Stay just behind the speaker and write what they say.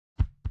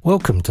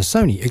Welcome to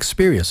Sony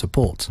Xperia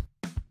support.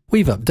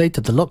 We've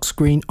updated the lock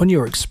screen on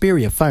your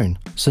Xperia phone,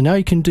 so now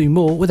you can do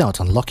more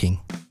without unlocking.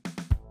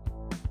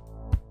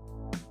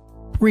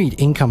 Read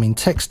incoming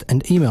text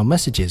and email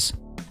messages,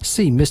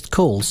 see missed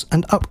calls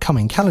and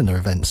upcoming calendar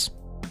events.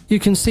 You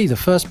can see the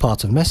first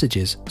part of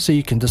messages, so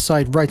you can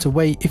decide right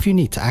away if you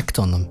need to act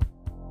on them.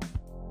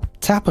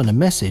 Tap on a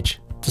message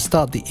to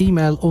start the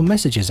email or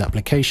messages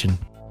application,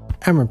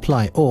 and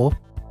reply, or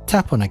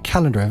tap on a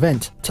calendar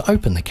event to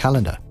open the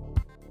calendar.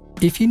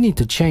 If you need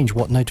to change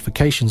what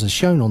notifications are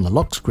shown on the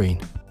lock screen,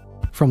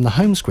 from the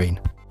home screen,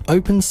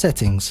 open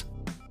Settings,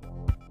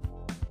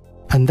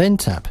 and then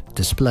tap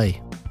Display.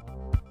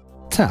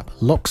 Tap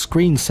Lock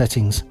Screen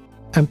Settings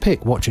and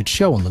pick what should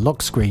show on the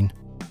lock screen,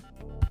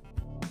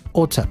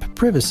 or tap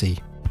Privacy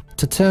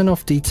to turn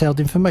off detailed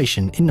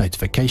information in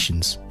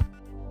notifications.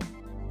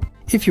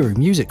 If you're a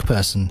music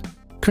person,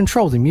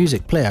 control the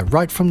music player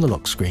right from the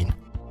lock screen.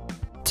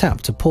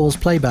 Tap to pause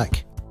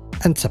playback,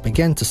 and tap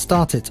again to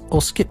start it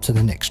or skip to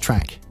the next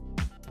track.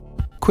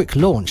 Quick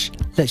Launch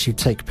lets you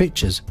take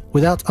pictures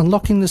without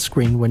unlocking the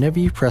screen whenever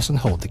you press and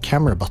hold the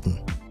camera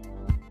button.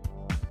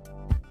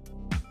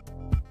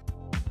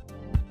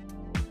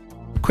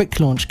 Quick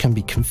Launch can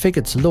be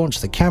configured to launch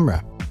the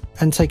camera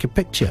and take a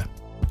picture,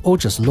 or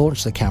just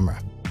launch the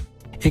camera.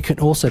 It can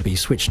also be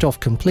switched off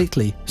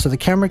completely so the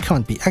camera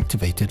can't be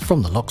activated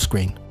from the lock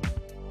screen.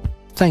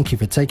 Thank you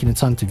for taking the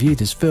time to view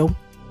this film.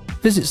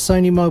 Visit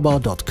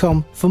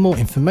sonymobile.com for more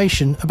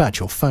information about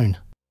your phone.